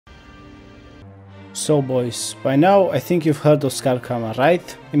So boys, by now I think you've heard of Scav karma,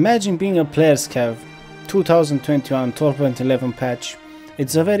 right? Imagine being a player Scav, 2021 12.11 patch.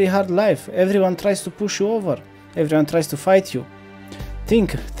 It's a very hard life, everyone tries to push you over, everyone tries to fight you.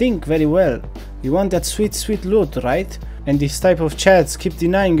 Think very well, you want that sweet loot, right? And these type of chats keep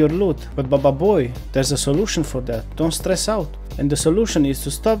denying your loot, but baba boy, there's a solution for that, don't stress out. And the solution is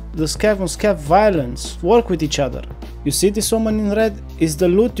to stop the scav on scav violence, work with each other. You see this woman in red? Is the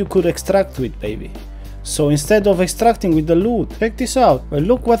loot you could extract with, baby. So instead of extracting with the loot, check this out. Well,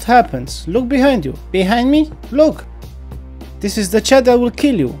 look what happens. Look behind you. Behind me? Look! This is the chat that will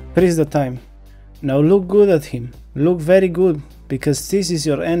kill you. Freeze the time. Now look good at him. Look very good, because this is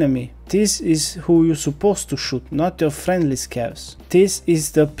your enemy. This is who you're supposed to shoot, not your friendly scavs. This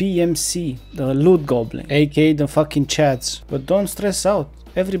is the PMC, the loot goblin, aka the fucking chats. But don't stress out.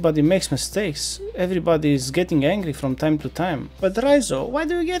 Everybody makes mistakes. Everybody is getting angry from time to time. But Raizo, why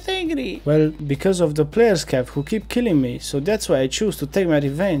do you get angry? Well, because of the player scav who keep killing me. So that's why I choose to take my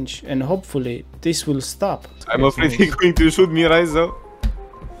revenge. And hopefully this will stop. I'm afraid he's going to shoot me, Raizo.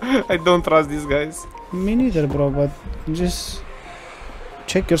 I don't trust these guys. Me neither, bro, but just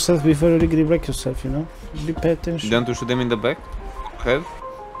check yourself before you really wreck yourself, you know? Be pay attention. You want to shoot them in the back? Head?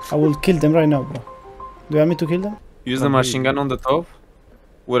 I will kill them right now, bro. Do you want me to kill them? Use the machine gun on the top.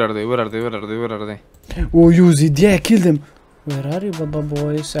 Where are they? Where are they? Where are they? Where are they? Oh, use it. Yeah, kill them. Where are you, baba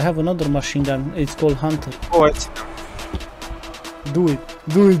boys? I have another machine gun. It's called Hunter. Oh, I see them. Do it.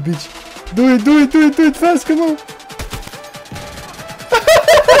 Do it, bitch. Do it fast. Come on.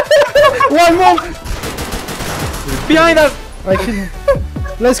 One more. Behind us! I kill him.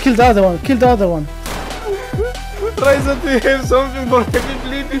 Let's kill the other one. Kill the other one. Raizo, do you have something for heavy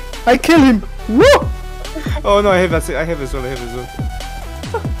bleeding? I kill him. Woo! Oh no, I have a soul.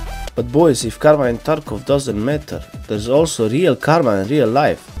 But boys, if karma in Tarkov doesn't matter, there's also real karma in real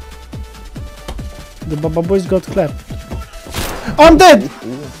life. The baba boys got clapped. I'm dead!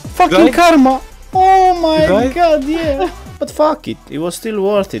 Fucking karma! Oh my god, yeah! But fuck it, it was still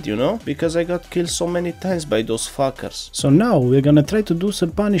worth it, you know? Because I got killed so many times by those fuckers. So now we're gonna try to do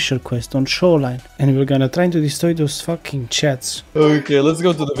some Punisher quest on Shoreline. And we're gonna try to destroy those fucking chats. Okay, let's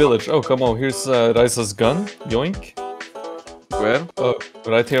go to the village. Oh, come on, here's Raisa's gun. Yoink. Where? Oh,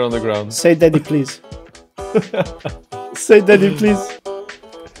 right here on the ground. Say daddy, please. Say daddy, please.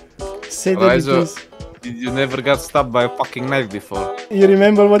 Say daddy, Raizo, please. you never got stabbed by a fucking knife before. You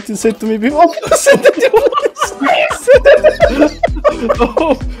remember what you said to me before? Say daddy, please. Say daddy.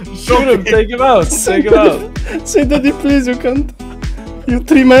 Oh, shoot him, take him out, take him out. Say daddy, please, you can't. You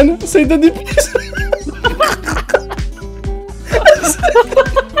three men, say daddy, please.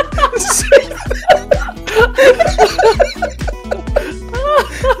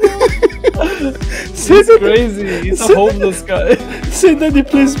 He's crazy, he's a homeless guy. Say daddy,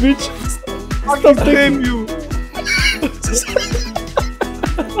 please, bitch. Stop taking you.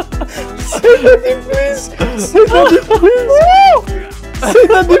 Say daddy, please. Say daddy, please. Say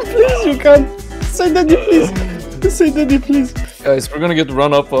daddy, please, you can't. Say daddy, please. Say daddy, please. Guys, we're gonna get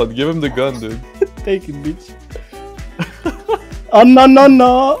run up on. Give him the gun, dude. Take it, bitch. Oh no no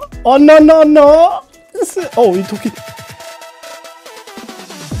no. Oh no no no. Oh, he took it.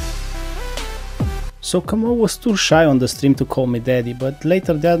 So Kamo was too shy on the stream to call me daddy, but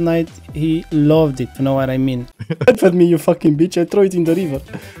later that night he loved it, you know what I mean. Laugh at me, you fucking bitch, I throw it in the river.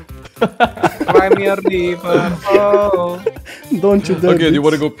 Cry me a river, oh. Don't you dare, Okay, bitch. do you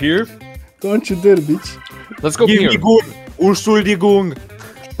wanna go pier? Don't you dare, bitch. Let's go Give pier. me gun, Entschuldigung.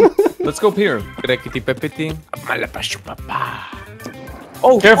 Let's go pier. Crackety pepety.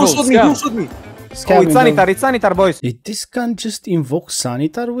 Oh, careful, Who Scav. shoot me? Scav Oh, it's sanitar, boys. Did this gun just invoke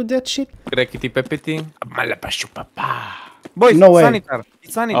Sanitar with that shit? Crackety pepety. Boys, No way. Sanitar.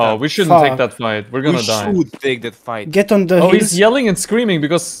 It's sanitar. Oh, we shouldn't Fuck. take that fight. We're gonna die. We should take that fight. Get on the Oh, hills. he's yelling and screaming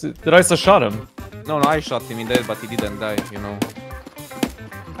because Raisa shot him. No, I shot him in the head, but he didn't die, you know.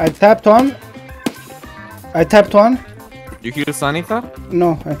 I tapped one. You kill Sanitar?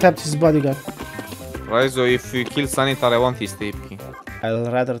 No, I tapped his bodyguard. Raizo, if you kill Sanitar, I want his TP. I'll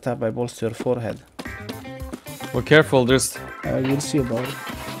rather tap my balls to your forehead. Well, careful, there's... We'll see about it.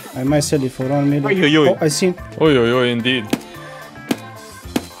 I might sell it for 1 million. Oi, oi, oi. Oh, I see him. Oi, oi, oi, indeed.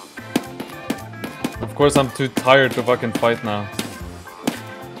 Of course, I'm too tired to fucking fight now.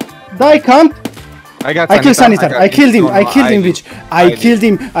 Die, cunt! I killed Sanitar. I killed him, bitch. I killed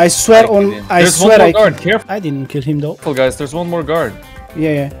him. I swear on. I There's swear one more I guard, killed. careful. I didn't kill him though. Careful, guys, there's one more guard.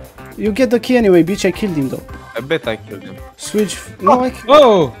 Yeah. You get the key anyway, bitch. I killed him though. I bet I killed him. Switch. No, I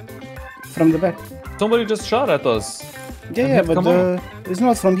Oh! from the back. Somebody just shot at us. Yeah, Come but on. it's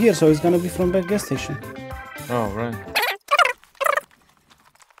not from here, so it's gonna be from back gas station. Oh, right.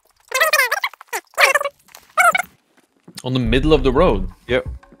 On the middle of the road. Yep.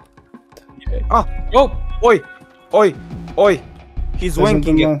 Oh! Oi! Oi! Oi! He's Doesn't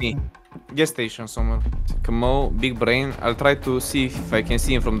wanking do at me. Gas station somewhere. Come on, big brain. I'll try to see if I can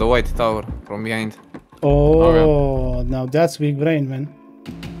see him from the white tower, from behind. Oh, now that's big brain, man.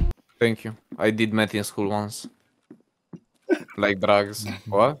 Thank you. I did math in school once. Like drugs.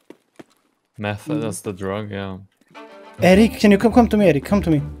 What? Meth, that's the drug, yeah. Eric, can you come to me, Eric? Come to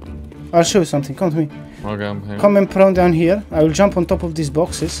me. I'll show you something. Come to me. Okay, I'm here. Come and prone down here. I will jump on top of these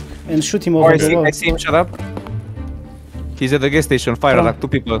boxes and shoot him over the wall. I see him. Shut up. He's at the gas station. Fire Prone. attack. 2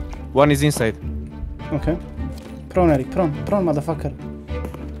 people. One is inside. Okay. Prone, Eric. Prone, motherfucker.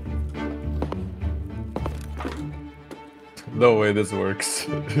 No way this works.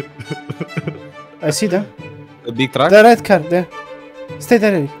 I see them. The big truck. The red car, there. Stay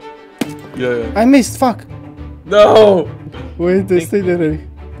there, Eric. Yeah. I missed, fuck. No! Wait, stay there, Eric.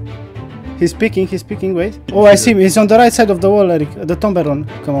 He's peeking, wait. Oh, I see him. He's on the right side of the wall, Eric. The tomber one.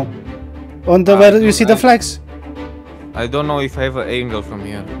 Come on. On the where you see the flags. I don't know if I have an angle from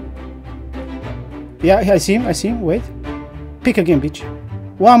here. Yeah, I see him. Wait. Pick again, bitch.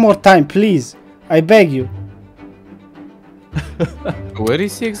 One more time, please. I beg you. Where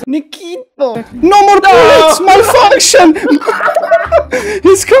is he exactly? Nikito! No more bullets! Malfunction!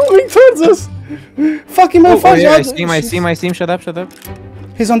 He's coming towards us! Fucking malfunction! Yeah, I see him. Shut up.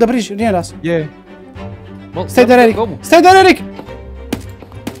 He's on the bridge near us. Yeah. Well, Stay there, Eric. go. Stay there, Eric!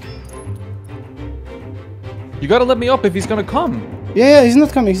 You gotta let me up if he's gonna come. Yeah, he's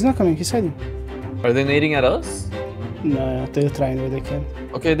not coming. He's hiding. Are they nading at us? No, they're trying where they can.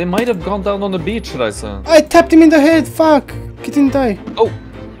 Okay, they might have gone down on the beach, Raisa. I tapped him in the head, fuck! He didn't die. Oh!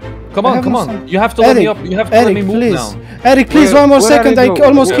 Come I have on. no sound. You have to let me up. You have to let me move please. now. Eric, please, one more second. I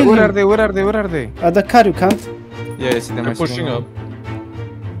almost killed him. Where are they? At the car, you can't. Yeah, I see them. They're pushing up.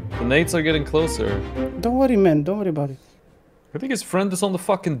 The nades are getting closer. Don't worry, man. Don't worry about it. I think his friend is on the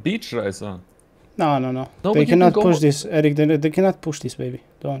fucking beach, Raisa. No. No, They but you cannot can go- push this, Eric. They cannot push this, baby.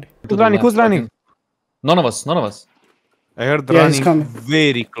 Don't worry. Who's running? None of us. I heard Yeah, he's running coming.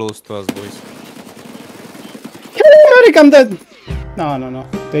 very close to us, boys. Eric, I'm dead. No.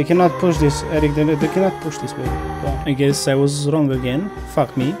 They cannot push this, Eric. They cannot push this, baby. Go on. I guess I was wrong again.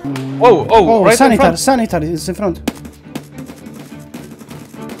 Fuck me. Oh, Oh, right in front. sanitary is in front.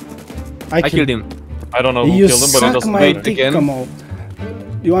 I killed him. I don't know who You killed him, but it suck doesn't my matter. dick, Again. come on.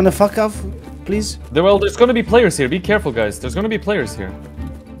 You wanna fuck off, please? Well, there's gonna be players here. Be careful, guys. There's gonna be players here.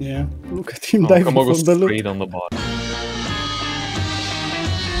 Yeah. Look at him Oh, diving come on, go from the loop. straight on the bottom.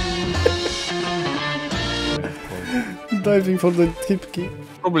 Diving for the tip key.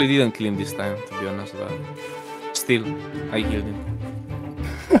 Probably didn't kill him this time, to be honest, but still, I killed him.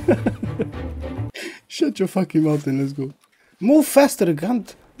 Shut your fucking mouth and let's go. Move faster,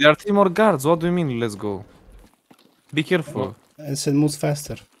 cunt. There are 3 more guards. What do you mean? Let's go. Be careful. I said move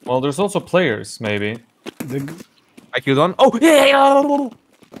faster. Well, there's also players, maybe. I killed one. Oh, yeah!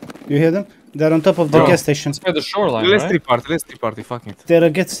 You hear them? They're on top of the Bro. gas station. By the shoreline, Let's right? three party, fuck it. They're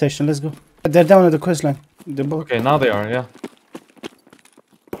at gas station, let's go. They're down at the coastline. The boat. Okay, now they are, yeah.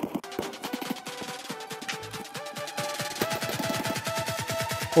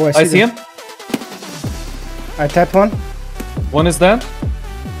 Oh, I see them. him. I tap one. One is dead.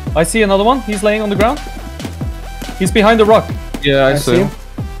 I see another one. He's laying on the ground. He's behind the rock. Yeah, I saw see him.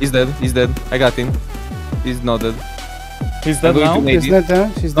 He's dead. I got him. He's not dead. He's dead going now. to nade He's not down.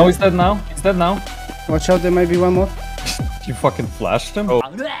 He's No, down. he's dead now. He's dead now. Watch out, there might be one more. You fucking flashed him? Oh. How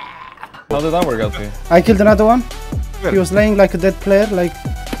did that work out for you? I killed another one. Where? He was laying like a dead player, like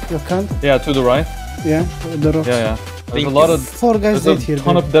you can't. Yeah, to the right. Yeah, the rocks. Yeah. There's a Thank lot you. of... 4 guys There's dead here. a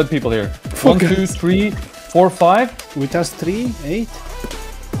ton babe. of dead people here. Four 1, 2, guys. 3, 4, 5. With us 3, 8.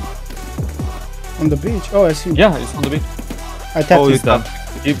 On the beach. Oh, I see him. Yeah, he's on the beach. I tapped Oh, him. he's done.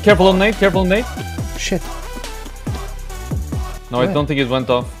 Careful on nade, careful on nade. Shit. No, I Where? don't think it went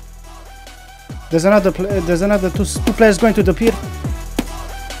off. There's another two players going to the pier.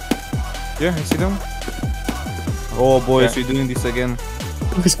 Yeah, I see them. Oh, boys, Okay. we're doing this again.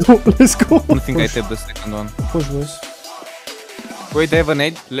 Let's go, let's go. I don't think I tapped the second one. Push, boys. Wait, I have a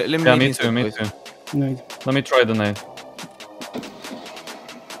nade. Let me Yeah, nade me inside, too, me boys. too. No. Let me try the nade.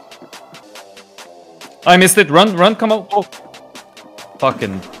 I missed it. Run, come on. Oh.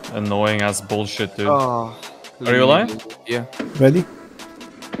 Fucking annoying ass bullshit, dude. Oh, Are you alive? Yeah. Ready?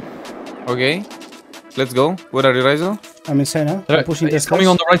 Okay. Let's go. Where are you, Rizal? I'm inside now. I'm pushing He's this coming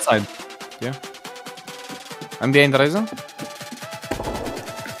on the right side. I'm behind Rizal.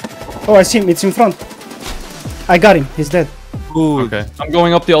 Oh, I see him. It's in front. I got him. He's dead. Good. Okay. I'm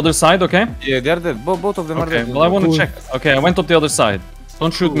going up the other side, okay? Yeah, they're dead. Both of them are Okay, dead. well I want to Cool. check. Okay, I went up the other side.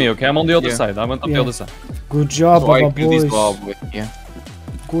 Don't shoot me, okay? I'm on the other Yeah. side. I'm on the Yeah. other side. Good job, So I Baba kill this boys. bob. Yeah.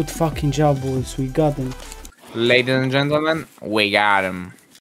 Good fucking job, boys. We got them. Ladies and gentlemen, we got him.